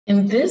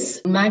In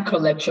this micro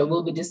lecture,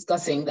 we'll be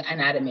discussing the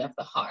anatomy of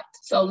the heart.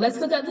 So let's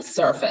look at the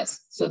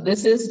surface. So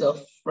this is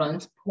the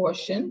front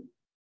portion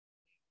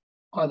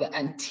or the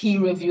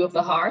anterior view of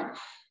the heart.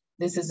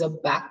 This is a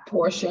back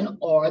portion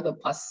or the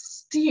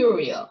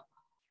posterior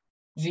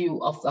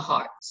view of the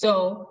heart.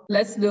 So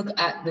let's look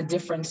at the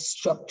different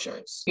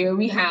structures. Here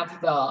we have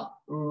the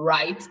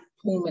right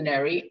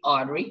pulmonary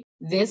artery.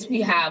 This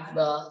we have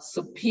the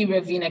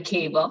superior vena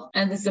cava,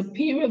 and the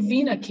superior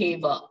vena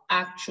cava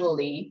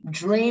actually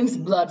drains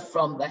blood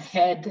from the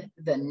head,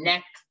 the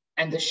neck,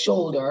 and the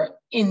shoulder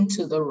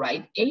into the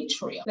right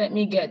atrium. Let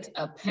me get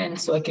a pen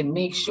so I can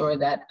make sure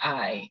that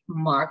I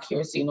mark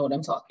here so you know what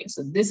I'm talking.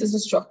 So this is the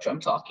structure I'm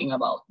talking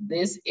about.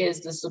 This is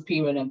the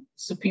superior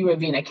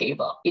vena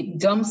cava. It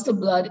dumps the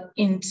blood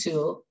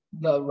into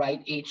the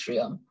right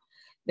atrium.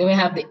 Then we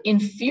have the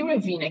inferior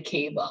vena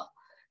cava.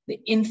 The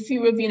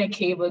inferior vena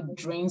cava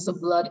drains the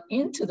blood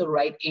into the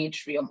right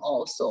atrium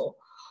also.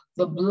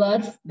 The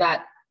blood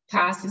that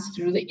passes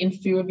through the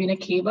inferior vena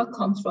cava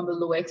comes from the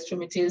lower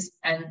extremities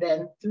and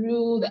then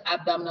through the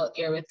abdominal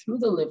area, through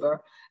the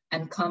liver,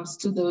 and comes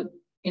to the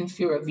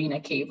inferior vena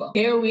cava.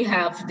 Here we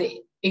have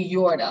the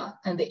aorta,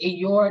 and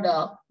the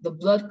aorta, the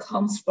blood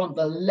comes from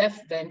the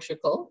left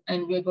ventricle,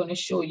 and we're going to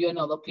show you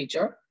another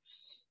picture.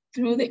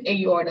 Through the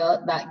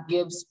aorta that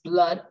gives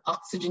blood,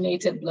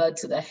 oxygenated blood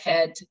to the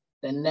head,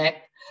 the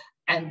neck,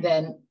 and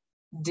then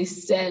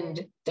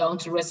descend down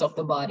to the rest of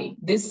the body.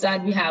 This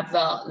side we have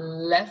the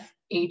left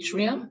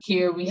atrium.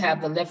 Here we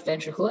have the left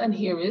ventricle, and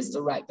here is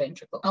the right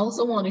ventricle. I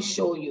also want to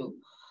show you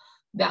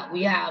that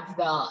we have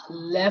the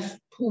left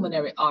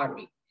pulmonary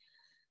artery.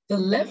 The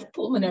left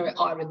pulmonary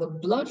artery, the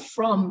blood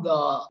from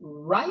the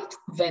right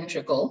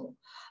ventricle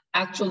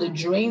actually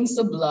drains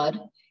the blood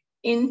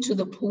into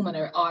the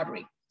pulmonary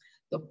artery.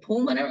 The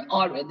pulmonary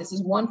artery, this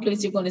is one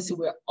place you're going to see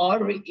where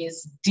artery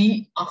is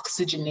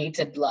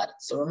deoxygenated blood.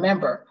 So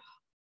remember,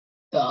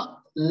 the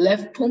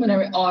left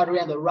pulmonary artery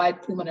and the right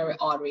pulmonary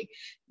artery,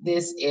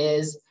 this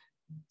is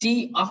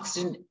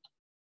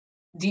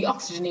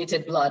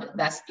deoxygenated blood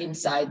that's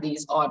inside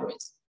these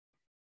arteries.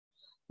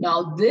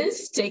 Now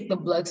this take the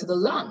blood to the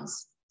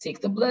lungs, take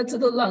the blood to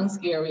the lungs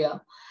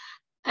area,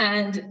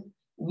 and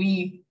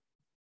we,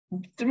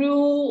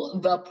 through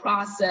the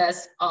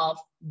process of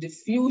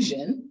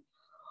diffusion,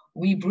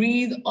 we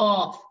breathe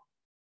off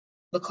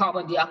the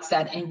carbon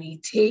dioxide and we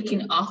take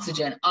in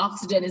oxygen.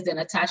 Oxygen is then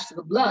attached to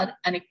the blood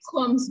and it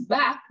comes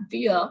back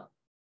via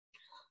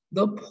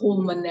the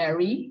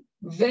pulmonary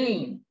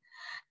vein.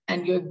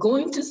 And you're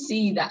going to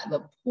see that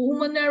the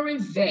pulmonary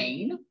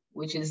vein,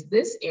 which is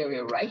this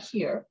area right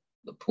here,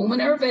 the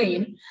pulmonary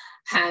vein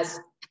has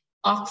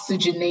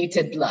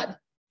oxygenated blood.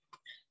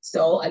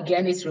 So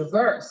again, it's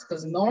reversed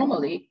because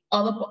normally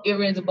other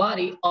areas of the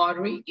body,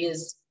 artery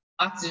is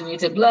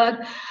oxygenated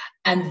blood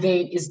and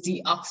vein is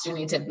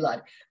deoxygenated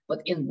blood.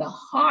 But in the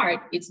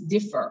heart, it's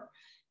different.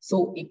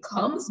 So it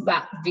comes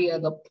back via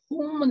the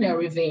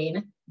pulmonary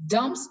vein,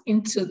 dumps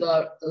into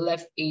the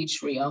left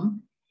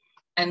atrium,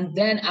 and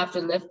then after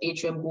left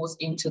atrium goes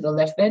into the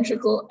left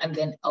ventricle and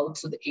then out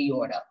to the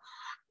aorta.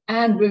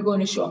 And we're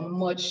going to show a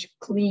much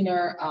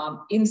cleaner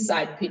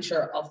inside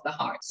picture of the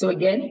heart. So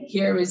again,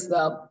 here is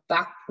the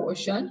back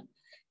portion.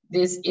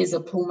 This is a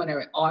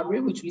pulmonary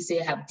artery, which we say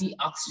have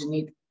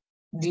deoxygenated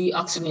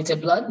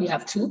blood. We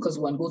have two because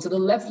one goes to the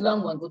left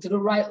lung, one goes to the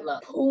right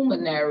lung.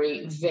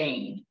 Pulmonary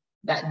vein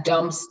that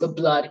dumps the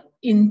blood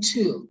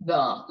into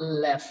the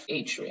left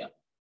atrium,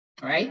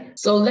 right?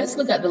 So let's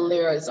look at the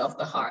layers of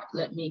the heart.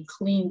 Let me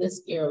clean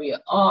this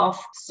area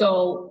off.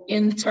 So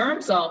in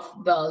terms of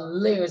the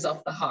layers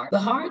of the heart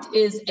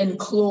is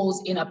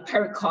enclosed in a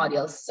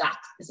pericardial sac.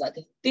 It's like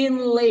a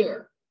thin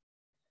layer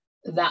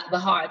that the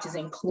heart is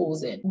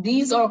enclosed in.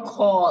 These are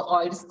called,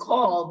 or it is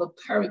called the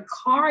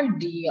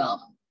pericardium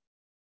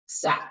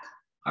sac,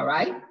 all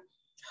right?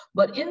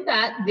 But in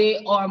that,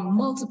 there are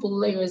multiple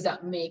layers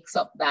that makes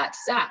up that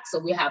sac. So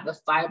we have the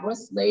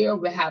fibrous layer,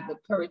 we have the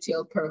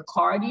peritoneal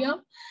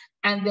pericardium,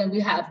 and then we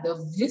have the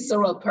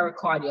visceral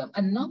pericardium.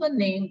 Another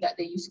name that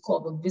they used to call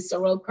the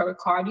visceral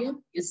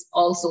pericardium is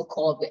also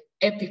called the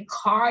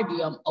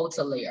epicardium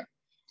outer layer.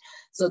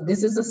 So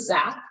this is a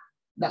sac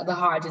that the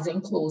heart is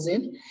enclosed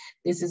in.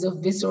 This is a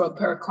visceral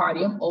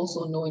pericardium,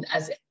 also known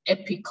as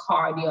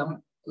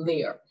epicardium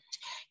layer.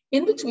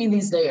 In between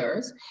these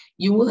layers,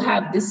 you will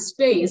have this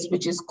space,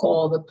 which is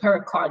called the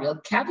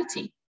pericardial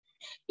cavity.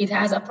 It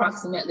has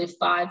approximately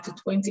 5 to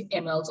 20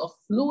 mL of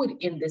fluid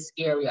in this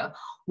area,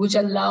 which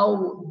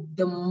allow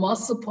the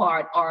muscle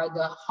part or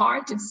the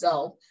heart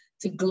itself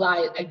to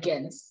glide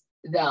against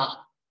the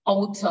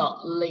outer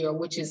layer,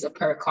 which is a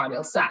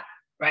pericardial sac,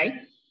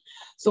 right?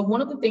 So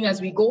one of the things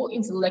as we go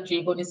into the lecture,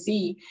 you're going to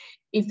see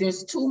if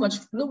there's too much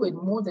fluid,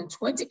 more than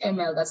 20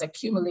 mL that's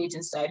accumulated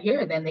inside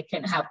here, then they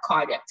can have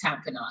cardiac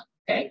tamponade,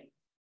 okay?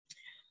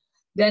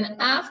 Then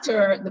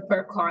after the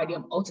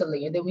pericardium outer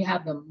layer, then we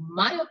have the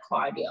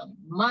myocardium,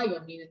 myo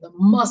meaning the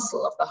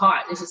muscle of the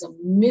heart. This is a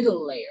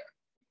middle layer.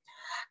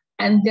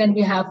 And then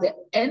we have the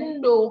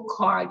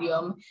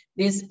endocardium.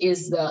 This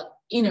is the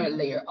inner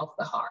layer of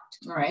the heart,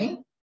 all right?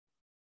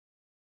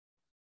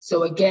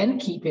 So again,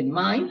 keep in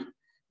mind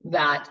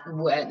that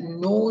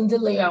knowing the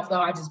layer of the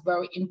heart is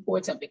very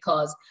important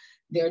because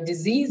there are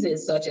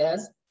diseases such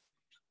as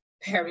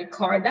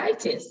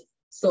pericarditis.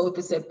 So if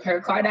it's a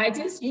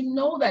pericarditis, you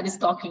know that it's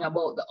talking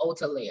about the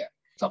outer layer.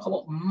 Talk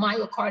about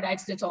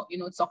myocarditis,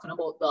 it's talking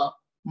about the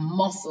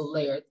muscle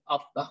layer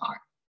of the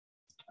heart.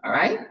 All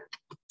right.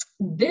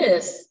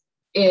 This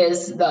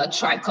is the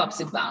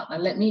tricuspid valve.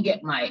 And let me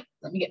get my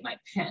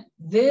pen.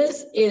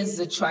 This is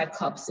the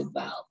tricuspid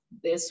valve,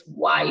 this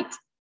white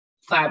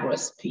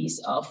fibrous piece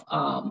of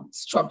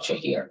structure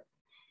here.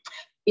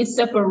 It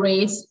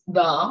separates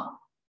the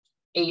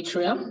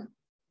atrium,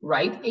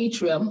 right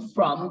atrium,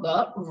 from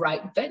the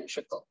right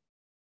ventricle.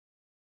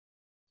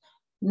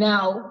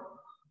 Now,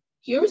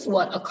 here's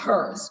what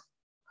occurs.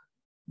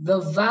 The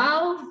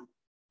valve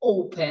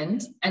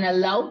opened and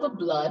allowed the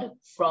blood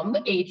from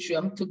the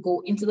atrium to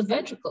go into the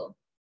ventricle.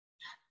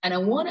 And I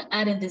want to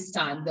add in this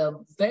time,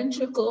 the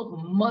ventricle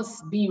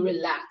must be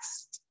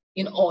relaxed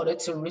in order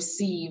to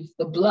receive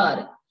the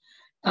blood.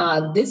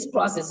 This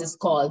process is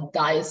called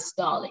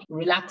diastolic,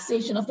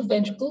 relaxation of the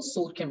ventricle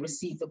so it can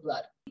receive the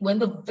blood. When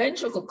the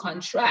ventricle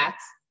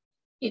contracts,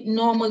 it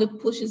normally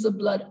pushes the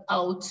blood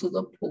out to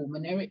the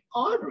pulmonary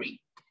artery.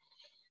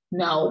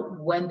 Now,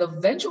 when the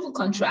ventricle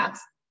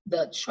contracts,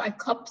 the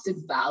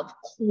tricuspid valve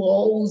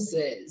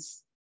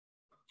closes.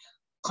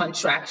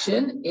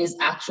 Contraction is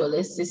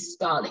actually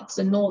systolic,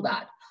 so know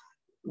that.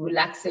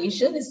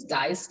 Relaxation is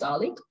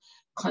diastolic,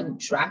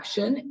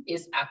 contraction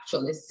is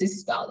actually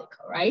systolic,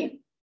 all right?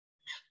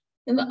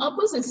 In the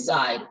opposite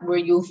side, where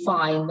you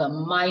find the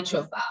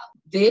mitral valve,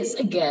 this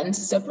again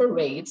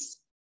separates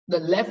the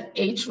left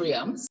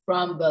atrium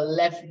from the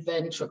left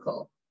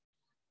ventricle.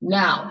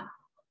 Now,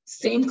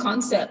 same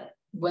concept,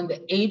 when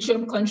the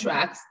atrium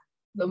contracts,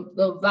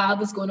 the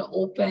valve is going to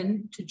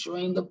open to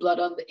drain the blood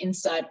on the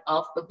inside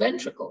of the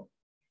ventricle.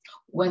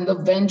 When the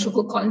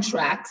ventricle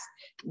contracts,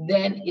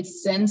 then it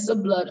sends the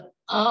blood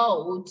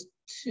out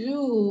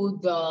to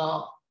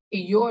the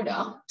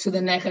aorta, to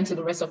the neck, and to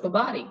the rest of the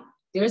body.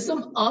 There are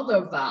some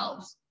other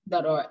valves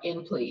that are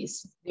in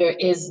place. There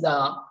is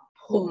the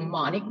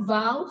pulmonic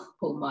valve,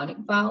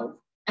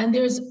 and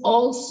there's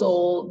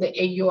also the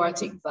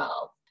aortic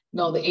valve.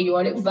 Now, the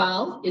aortic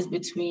valve is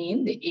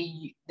between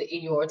the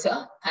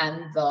aorta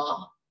and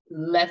the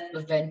left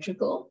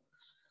ventricle.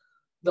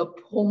 The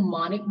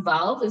pulmonic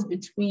valve is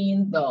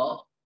between the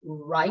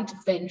right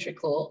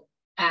ventricle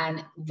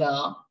and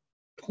the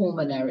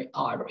pulmonary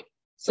artery.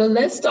 So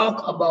let's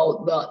talk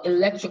about the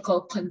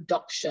electrical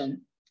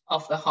conduction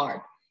of the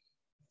heart.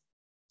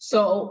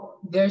 So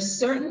there's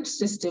certain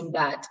system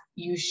that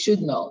you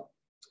should know.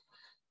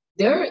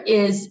 There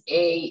is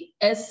a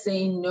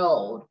SA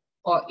node,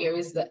 or there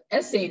is the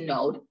SA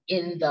node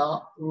in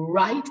the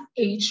right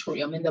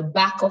atrium, in the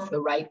back of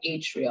the right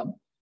atrium.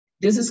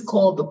 This is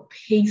called the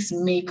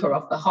pacemaker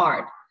of the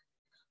heart.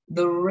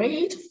 The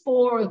rate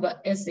for the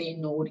SA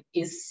node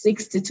is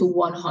 60 to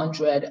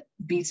 100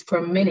 beats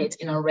per minute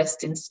in a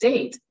resting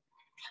state.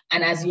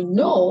 And as you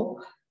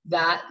know,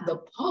 that the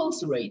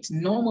pulse rate,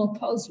 normal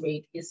pulse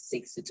rate, is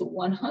 60 to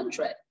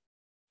 100.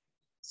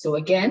 So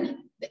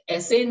again,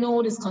 the SA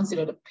node is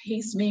considered a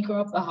pacemaker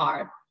of the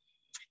heart.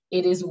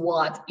 It is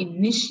what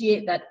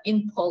initiates that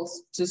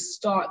impulse to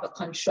start the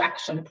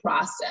contraction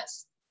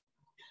process.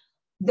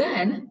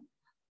 Then,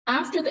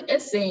 after the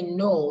SA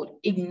node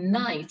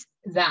ignites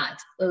that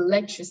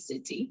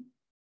electricity,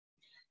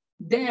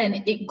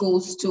 then it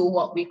goes to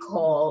what we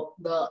call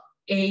the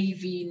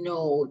AV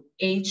node,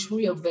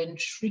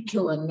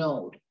 atrioventricular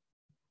node.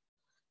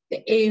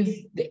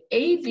 The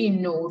AV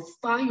node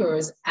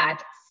fires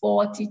at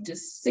 40 to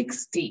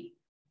 60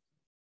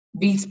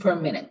 beats per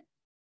minute.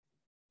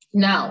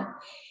 Now,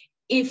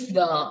 if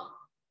the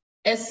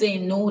SA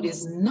node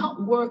is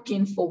not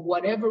working for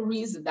whatever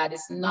reason that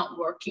is not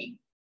working,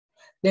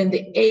 then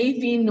the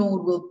AV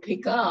node will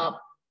pick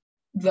up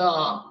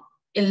the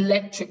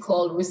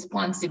electrical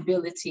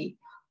responsibility.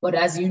 But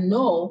as you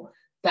know,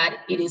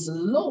 that it is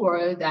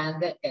lower than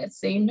the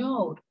SA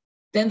node.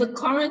 Then the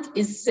current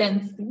is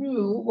sent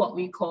through what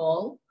we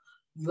call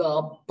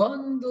the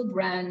bundle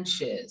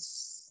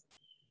branches.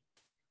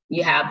 We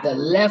have the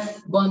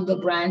left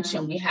bundle branch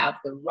and we have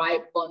the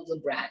right bundle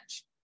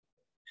branch.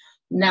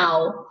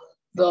 Now,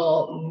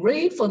 the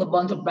rate for the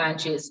bundle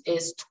branches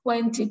is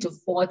 20 to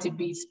 40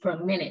 beats per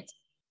minute.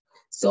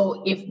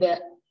 So if the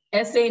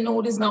SA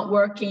node is not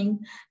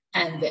working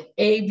and the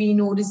AV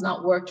node is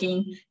not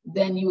working,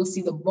 then you will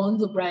see the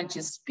bundle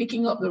branches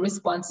picking up the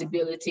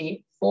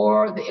responsibility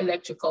for the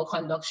electrical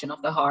conduction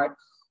of the heart,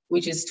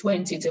 which is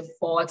 20 to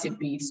 40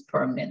 beats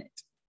per minute.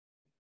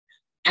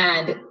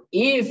 And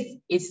if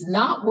it's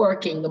not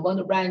working, the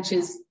bundle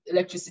branches,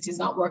 electricity is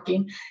not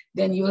working,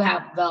 then you'll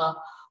have the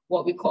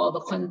what we call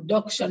the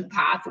conduction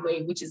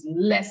pathway, which is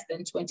less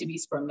than 20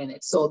 beats per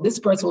minute. So this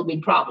person will be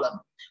a problem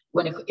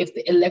if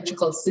the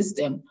electrical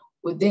system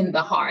within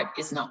the heart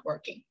is not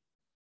working.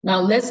 Now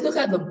let's look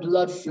at the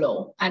blood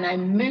flow. And I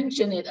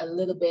mentioned it a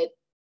little bit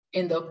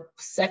in the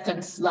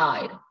second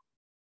slide.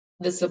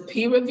 The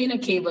superior vena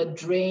cava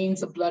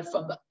drains the blood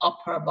from the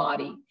upper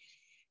body.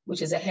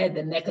 which is the head,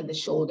 the neck, and the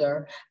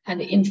shoulder, and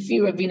the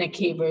inferior vena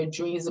cava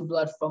drains the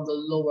blood from the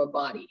lower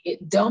body.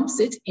 It dumps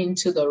it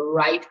into the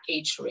right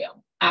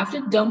atrium.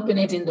 After dumping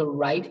it in the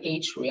right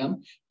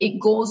atrium, it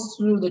goes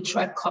through the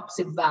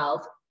tricuspid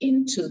valve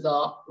into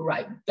the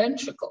right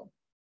ventricle.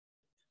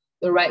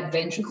 The right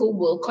ventricle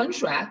will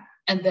contract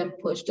and then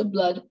push the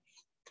blood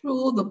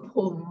through the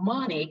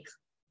pulmonic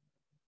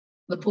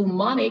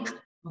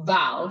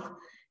valve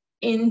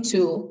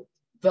into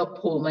the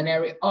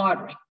pulmonary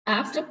artery.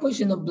 After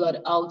pushing the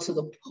blood out to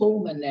the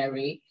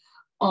pulmonary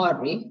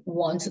artery,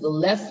 one to the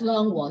left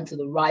lung, one to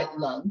the right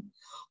lung,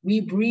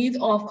 we breathe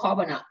off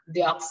carbon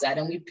dioxide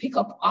and we pick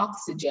up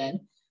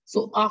oxygen.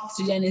 So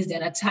oxygen is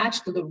then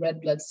attached to the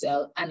red blood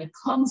cell and it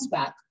comes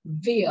back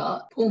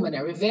via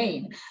pulmonary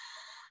vein.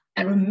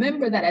 And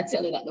remember that I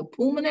tell you that the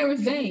pulmonary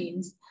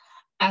veins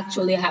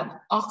actually have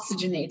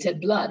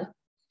oxygenated blood.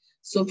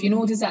 So if you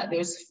notice that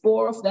there's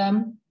 4 of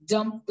them,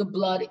 dump the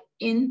blood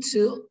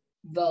into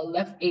the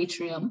left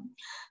atrium.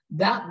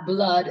 That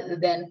blood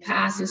then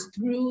passes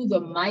through the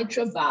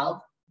mitral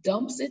valve,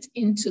 dumps it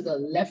into the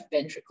left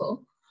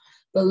ventricle.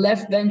 The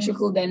left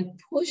ventricle then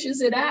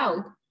pushes it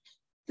out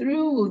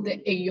through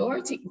the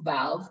aortic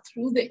valve,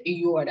 through the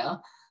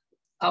aorta.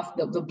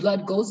 The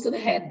blood goes to the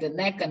head, the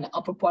neck, and the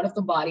upper part of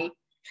the body.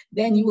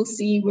 Then you will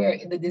see where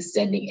the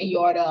descending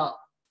aorta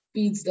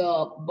feeds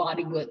the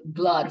body with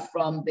blood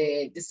from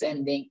the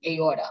descending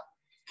aorta.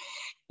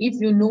 If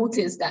you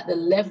notice that the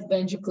left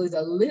ventricle is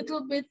a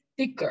little bit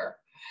thicker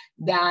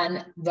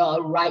than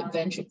the right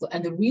ventricle,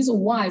 and the reason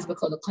why is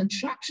because the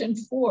contraction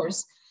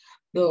force,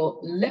 the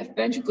left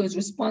ventricle is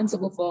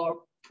responsible for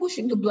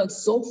pushing the blood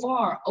so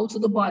far out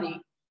of the body,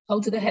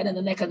 out to the head and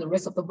the neck and the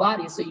rest of the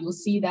body. So you'll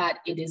see that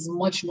it is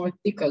much more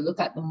thicker. Look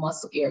at the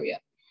muscle area.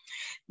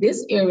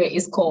 This area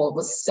is called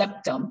the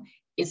septum.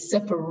 It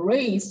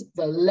separates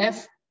the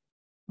left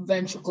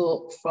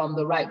ventricle from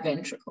the right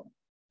ventricle.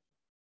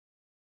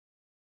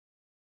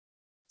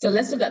 So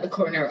let's look at the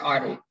coronary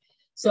artery.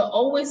 So I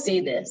always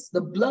say this,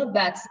 the blood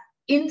that's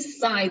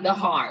inside the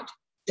heart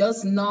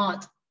does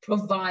not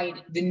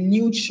provide the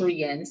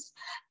nutrients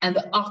and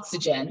the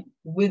oxygen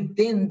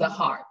within the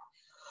heart.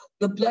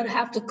 The blood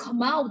have to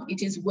come out.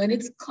 It is when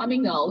it's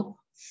coming out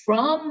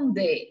from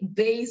the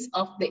base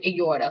of the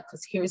aorta,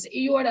 because here's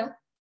the aorta.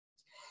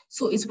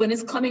 So it's when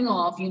it's coming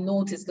off, you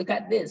notice, look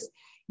at this.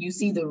 You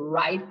see the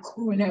right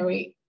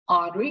coronary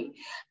artery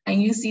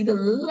and you see the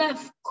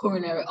left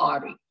coronary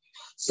artery.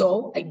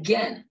 So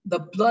again, the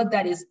blood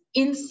that is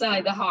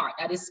inside the heart,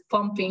 that is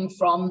pumping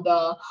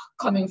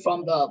coming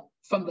from the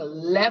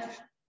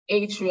left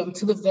atrium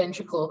to the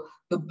ventricle,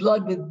 the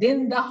blood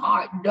within the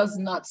heart does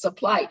not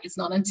supply. It's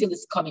not until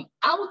it's coming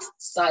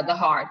outside the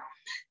heart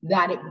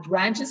that it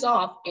branches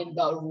off in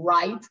the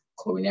right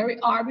coronary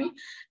artery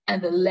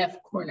and the left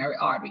coronary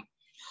artery.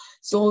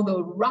 So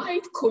the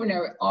right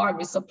coronary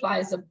artery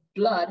supplies the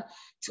blood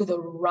to the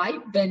right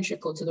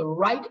ventricle, to the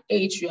right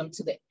atrium,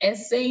 to the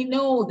SA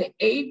node, the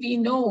AV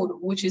node,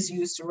 which is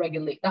used to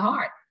regulate the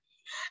heart.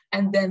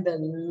 And then the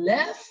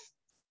left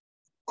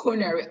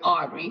coronary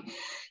artery,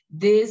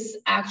 this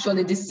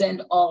actually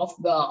descends off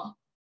the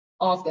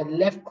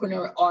left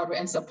coronary artery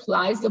and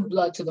supplies the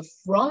blood to the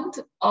front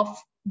of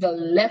the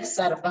left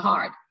side of the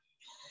heart.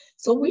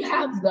 So we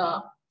have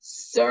the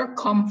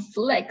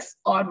circumflex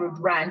artery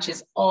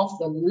branches of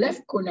the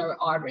left coronary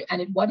artery,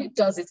 and what it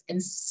does is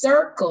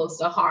encircles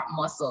the heart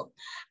muscle,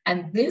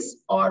 and this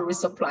artery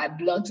supplies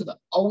blood to the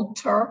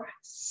outer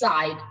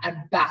side and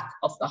back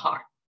of the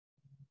heart.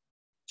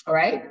 All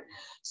right,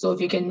 so if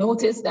you can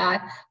notice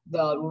that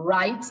the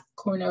right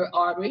coronary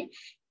artery,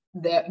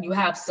 there you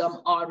have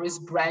some arteries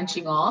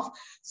branching off.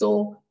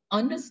 So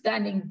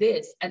understanding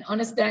this and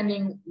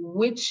understanding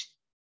which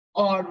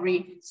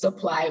artery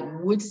supply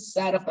which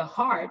side of the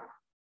heart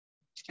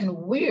and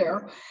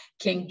where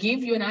can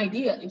give you an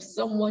idea if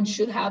someone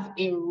should have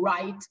a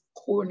right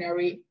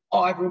coronary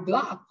artery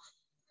block.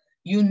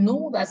 You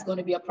know that's going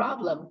to be a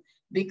problem,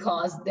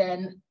 because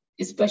then,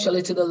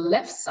 especially to the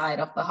left side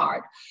of the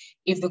heart,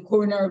 if the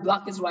coronary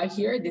block is right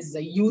here, this is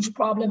a huge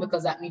problem,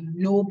 because that means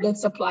no blood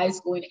supply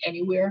is going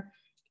anywhere.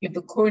 If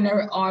the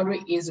coronary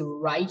artery is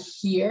right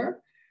here,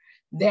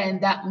 then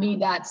that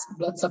means that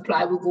blood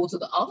supply will go to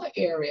the other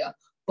area,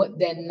 but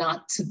then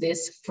not to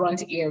this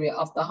front area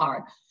of the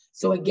heart.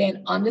 So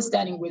again,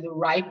 understanding where the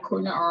right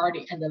coronary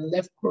artery and the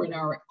left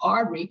coronary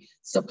artery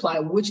supply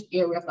which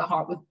area of the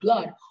heart with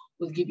blood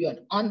will give you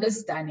an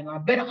understanding, or a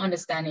better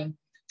understanding,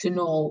 to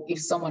know if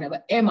someone have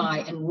an MI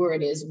and where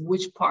it is,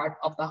 which part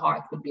of the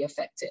heart would be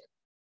affected.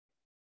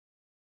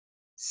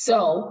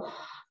 So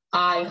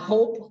I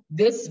hope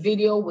this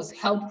video was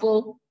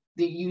helpful.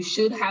 You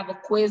should have a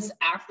quiz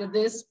after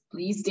this.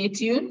 Please stay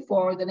tuned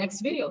for the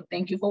next video.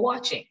 Thank you for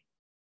watching.